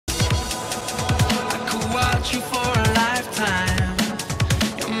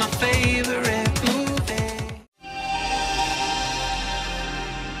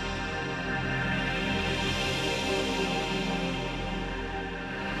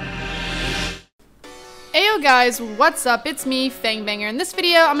guys, what's up? It's me, Fangbanger. In this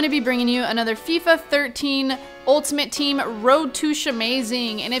video, I'm going to be bringing you another FIFA 13 Ultimate Team Road to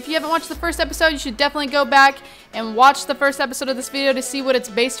Schamazing. And if you haven't watched the first episode, you should definitely go back and watch the first episode of this video to see what it's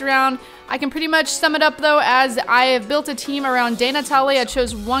based around. I can pretty much sum it up though as I have built a team around Natale. I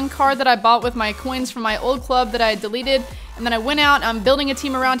chose one card that I bought with my coins from my old club that I had deleted. And then I went out, I'm building a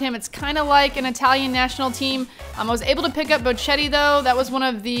team around him. It's kind of like an Italian national team. I was able to pick up Bochetti though. That was one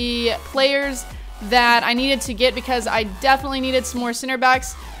of the players that I needed to get because I definitely needed some more center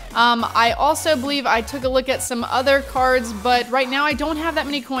backs. I also believe I took a look at some other cards, but right now I don't have that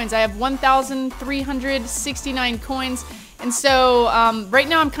many coins. I have 1,369 coins. And so right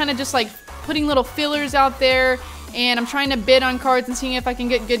now I'm kind of just like putting little fillers out there and I'm trying to bid on cards and seeing if I can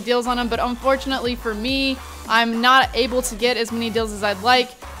get good deals on them. But unfortunately for me, I'm not able to get as many deals as I'd like.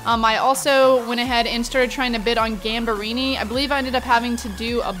 I also went ahead and started trying to bid on Gambarini. I believe I ended up having to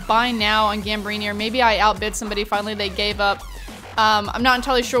do a buy now on Gambarini, or maybe I outbid somebody. Finally, they gave up. I'm not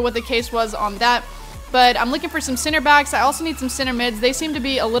entirely sure what the case was on that, but I'm looking for some center backs. I also need some center mids. They seem to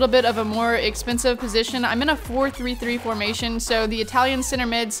be a little bit of a more expensive position. I'm in a 4-3-3 formation, so the Italian center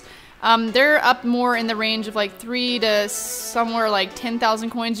mids, they're up more in the range of like 3 to somewhere like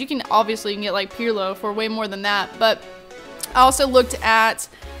 10,000 coins. You can obviously get like Pirlo for way more than that, but I also looked at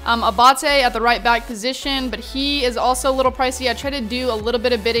Abate at the right back position, but he is also a little pricey. I tried to do a little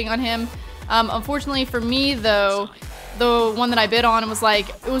bit of bidding on him. Unfortunately for me though, the one that I bid on was like,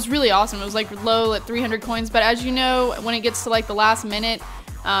 it was really awesome. It was like low at 300 coins, but as you know, when it gets to like the last minute,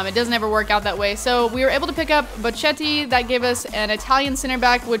 it doesn't ever work out that way. So we were able to pick up Bochetti. That gave us an Italian center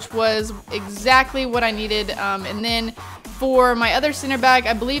back, which was exactly what I needed. And then for my other center back,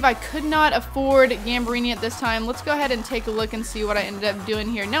 I believe I could not afford Gambarini at this time. Let's go ahead and take a look and see what I ended up doing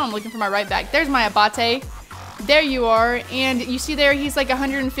here. Now I'm looking for my right back. There's my Abate. There you are. And you see there, he's like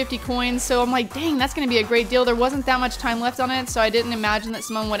 150 coins. So I'm like, dang, that's going to be a great deal. There wasn't that much time left on it, so I didn't imagine that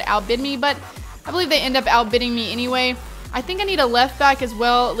someone would outbid me. But I believe they end up outbidding me anyway. I think I need a left back as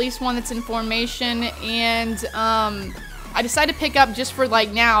well, at least one that's in formation. And I decided to pick up, just for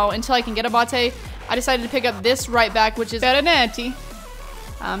like now, until I can get Abate, I decided to pick up this right back, which is Berenetti.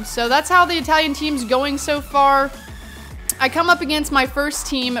 So that's how the Italian team's going so far. I come up against my first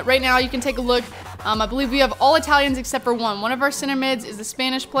team. Right now, you can take a look. I believe we have all Italians except for one. One of our center mids is the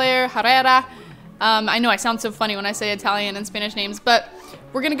Spanish player, Herrera. I know I sound so funny when I say Italian and Spanish names, but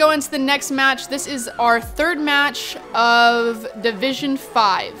we're going to go into the next match. This is our third match of Division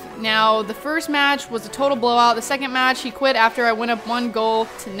 5. Now, the first match was a total blowout. The second match, he quit after I went up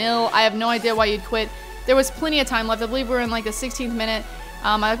 1-0. I have no idea why you'd quit. There was plenty of time left. I believe we're in like the 16th minute.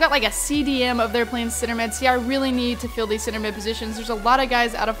 I've got like a CDM of their playing center mid. See, I really need to fill these center mid positions. There's a lot of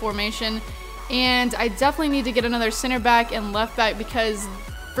guys out of formation, and I definitely need to get another center back and left back because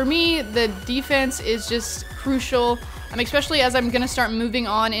for me, the defense is just crucial, especially as I'm going to start moving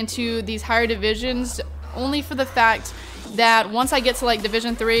on into these higher divisions, only for the fact that once I get to like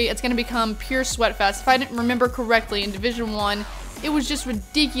Division 3, it's going to become pure sweatfest. If I didn't remember correctly, in Division 1, it was just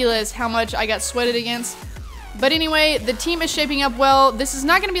ridiculous how much I got sweated against. But anyway, the team is shaping up well. This is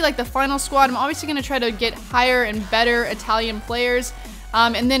not going to be like the final squad. I'm obviously going to try to get higher and better Italian players.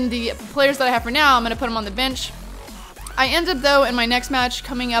 And then the players that I have for now, I'm going to put them on the bench. I end up, though, in my next match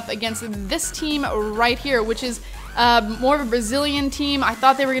coming up against this team right here, which is more of a Brazilian team. I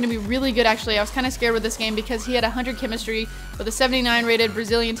thought they were going to be really good, actually. I was kind of scared with this game because he had 100 chemistry with a 79 rated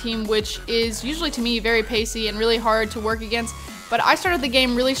Brazilian team, which is usually, to me, very pacey and really hard to work against. But I started the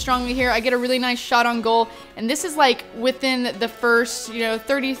game really strongly here. I get a really nice shot on goal, and this is like within the first,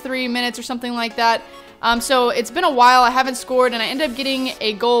 33 minutes or something like that. So it's been a while, I haven't scored, and I end up getting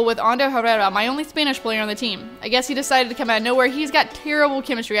a goal with Ander Herrera, my only Spanish player on the team. I guess he decided to come out of nowhere. He's got terrible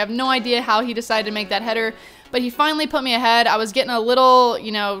chemistry. I have no idea how he decided to make that header, but he finally put me ahead. I was getting a little,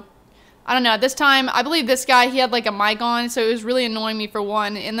 I don't know, at this time, I believe this guy, he had like a mic on, so it was really annoying me for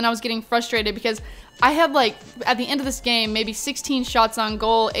one, and then I was getting frustrated because I had like, at the end of this game, maybe 16 shots on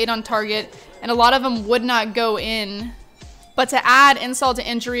goal, 8 on target, and a lot of them would not go in. But to add insult to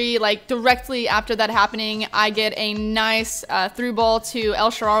injury, like directly after that happening, I get a nice through ball to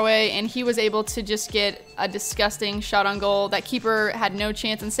El Shaarawy, and he was able to just get a disgusting shot on goal. That keeper had no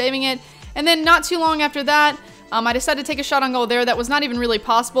chance in saving it. And then not too long after that, I decided to take a shot on goal there that was not even really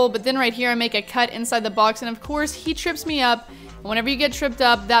possible. But then right here, I make a cut inside the box, and of course, he trips me up. Whenever you get tripped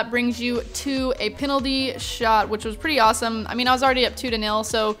up, that brings you to a penalty shot, which was pretty awesome. I mean, I was already up 2-0,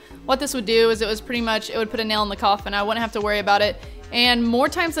 so what this would do is it would put a nail in the coffin. I wouldn't have to worry about it. And more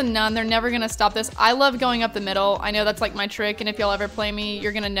times than none, they're never going to stop this. I love going up the middle. I know that's like my trick, and if y'all ever play me,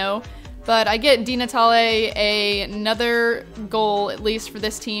 you're going to know. But I get Natale another goal, at least for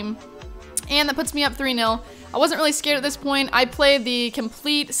this team. And that puts me up 3-0. I wasn't really scared at this point. I played the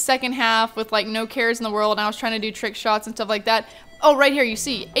complete second half with like no cares in the world, and I was trying to do trick shots and stuff like that. Oh, right here, you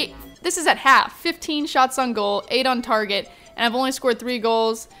see, this is at half. 15 shots on goal, 8 on target, and I've only scored 3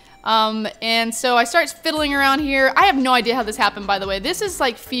 goals. And so I start fiddling around here. I have no idea how this happened, by the way. This is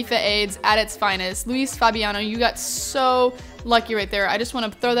like FIFA AIDS at its finest. Luis Fabiano, you got so lucky right there. I just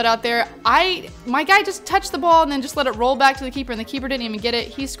want to throw that out there. My guy just touched the ball and then just let it roll back to the keeper, and the keeper didn't even get it.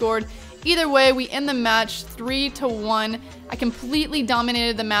 He scored. Either way, we end the match 3-1. I completely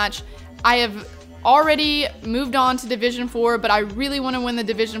dominated the match. I have already moved on to Division 4, but I really want to win the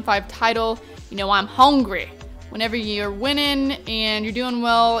Division 5 title. You know, I'm hungry. Whenever you're winning and you're doing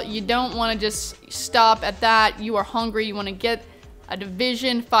well, you don't want to just stop at that. You are hungry. You want to get a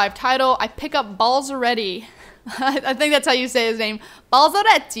Division 5 title. I pick up Balzaretti. I think that's how you say his name.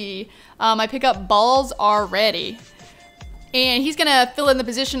 Balzaretti. I pick up Balls Already. And he's going to fill in the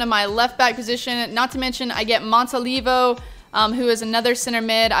position of my left back position. Not to mention, I get Montalivo, who is another center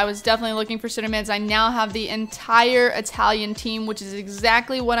mid. I was definitely looking for center mids. I now have the entire Italian team, which is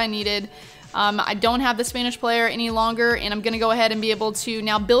exactly what I needed. I don't have the Spanish player any longer, and I'm going to go ahead and be able to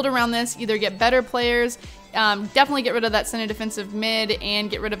now build around this, either get better players, definitely get rid of that center defensive mid and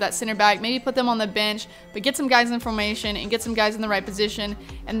get rid of that center back, maybe put them on the bench, but get some guys in formation and get some guys in the right position,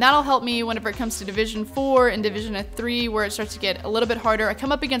 and that'll help me whenever it comes to Division 4 and Division 3, where it starts to get a little bit harder. I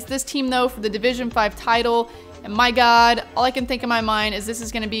come up against this team, though, for the Division 5 title, and my God, all I can think in my mind is this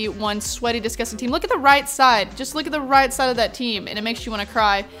is going to be one sweaty, disgusting team. Look at the right side. Just look at the right side of that team, and it makes you want to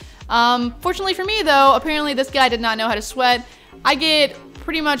cry. Fortunately for me, though, apparently this guy did not know how to sweat. I get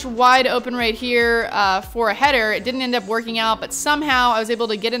pretty much wide open right here for a header. It didn't end up working out, but somehow I was able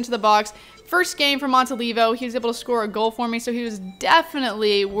to get into the box. First game for Montalivo, he was able to score a goal for me, so he was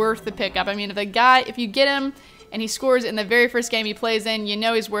definitely worth the pickup. I mean, if you get him and he scores in the very first game he plays in, you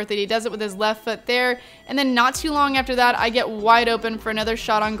know he's worth it. He does it with his left foot there, and then not too long after that, I get wide open for another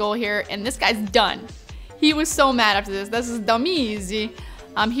shot on goal here, and this guy's done. He was so mad after this. This is dumb easy.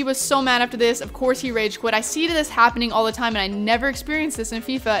 He was so mad after this. Of course, he rage quit. I see this happening all the time, and I never experienced this in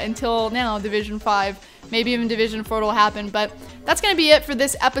FIFA until now, Division 5. Maybe even Division 4 will happen. But that's going to be it for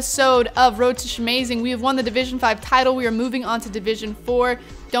this episode of Road to Schamazing. We have won the Division 5 title. We are moving on to Division 4.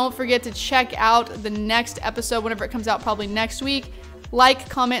 Don't forget to check out the next episode whenever it comes out, probably next week. Like,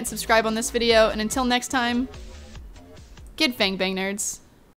 comment, and subscribe on this video. And until next time, get Fang Bang, nerds.